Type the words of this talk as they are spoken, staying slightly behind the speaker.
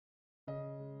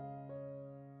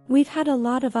We've had a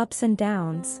lot of ups and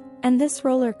downs, and this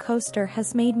roller coaster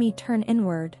has made me turn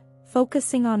inward,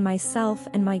 focusing on myself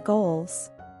and my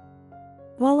goals.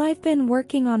 While I've been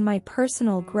working on my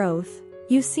personal growth,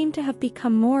 you seem to have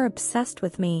become more obsessed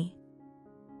with me.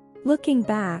 Looking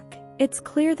back, it's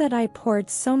clear that I poured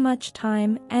so much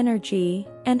time, energy,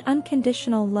 and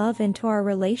unconditional love into our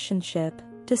relationship,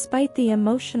 despite the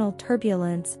emotional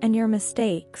turbulence and your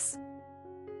mistakes.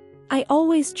 I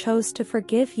always chose to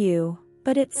forgive you,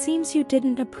 but it seems you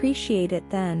didn't appreciate it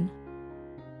then.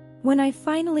 When I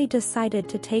finally decided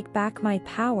to take back my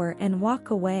power and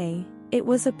walk away, it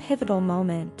was a pivotal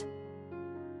moment.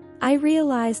 I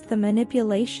realized the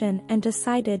manipulation and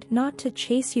decided not to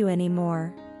chase you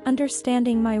anymore,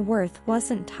 understanding my worth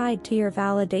wasn't tied to your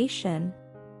validation.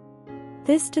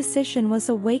 This decision was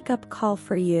a wake-up call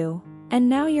for you, and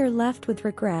now you're left with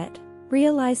regret,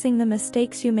 realizing the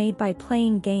mistakes you made by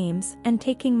playing games and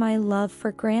taking my love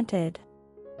for granted.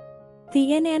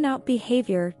 The in-and-out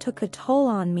behavior took a toll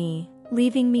on me,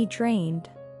 leaving me drained.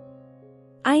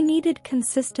 I needed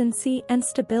consistency and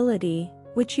stability,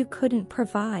 which you couldn't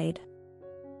provide.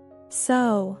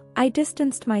 So, I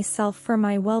distanced myself for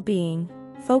my well-being,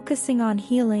 focusing on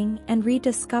healing and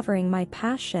rediscovering my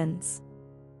passions.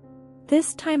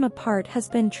 This time apart has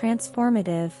been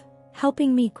transformative,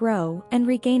 helping me grow and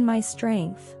regain my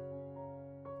strength.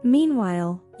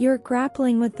 Meanwhile, you're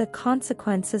grappling with the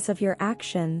consequences of your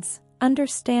actions,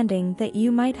 understanding that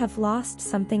you might have lost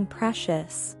something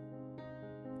precious.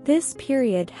 This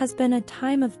period has been a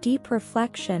time of deep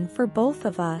reflection for both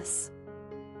of us.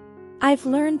 I've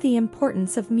learned the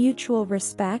importance of mutual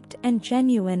respect and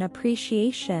genuine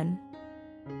appreciation.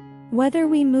 Whether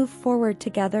we move forward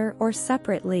together or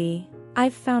separately,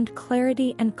 I've found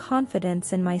clarity and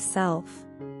confidence in myself.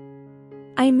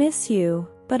 I miss you,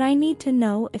 but I need to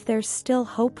know if there's still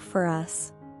hope for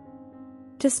us.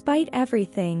 Despite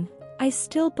everything, I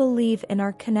still believe in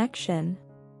our connection.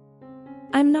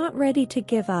 I'm not ready to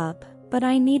give up, but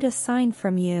I need a sign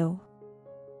from you.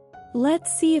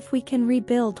 Let's see if we can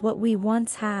rebuild what we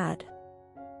once had.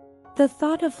 The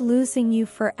thought of losing you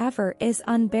forever is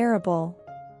unbearable.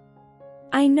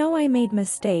 I know I made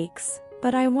mistakes,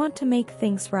 but I want to make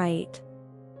things right.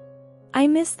 I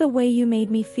miss the way you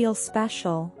made me feel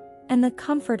special, and the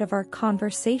comfort of our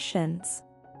conversations.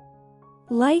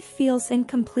 Life feels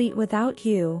incomplete without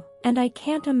you, and I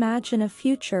can't imagine a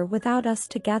future without us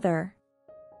together.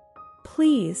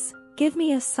 Please, give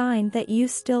me a sign that you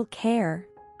still care.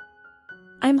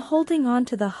 I'm holding on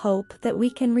to the hope that we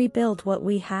can rebuild what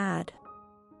we had.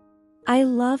 I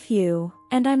love you,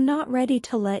 and I'm not ready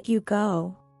to let you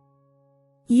go.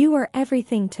 You are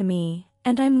everything to me,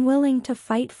 and I'm willing to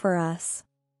fight for us.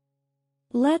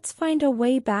 Let's find a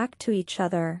way back to each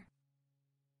other.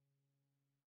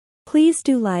 Please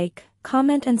do like,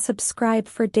 comment and subscribe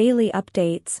for daily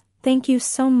updates. Thank you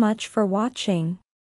so much for watching.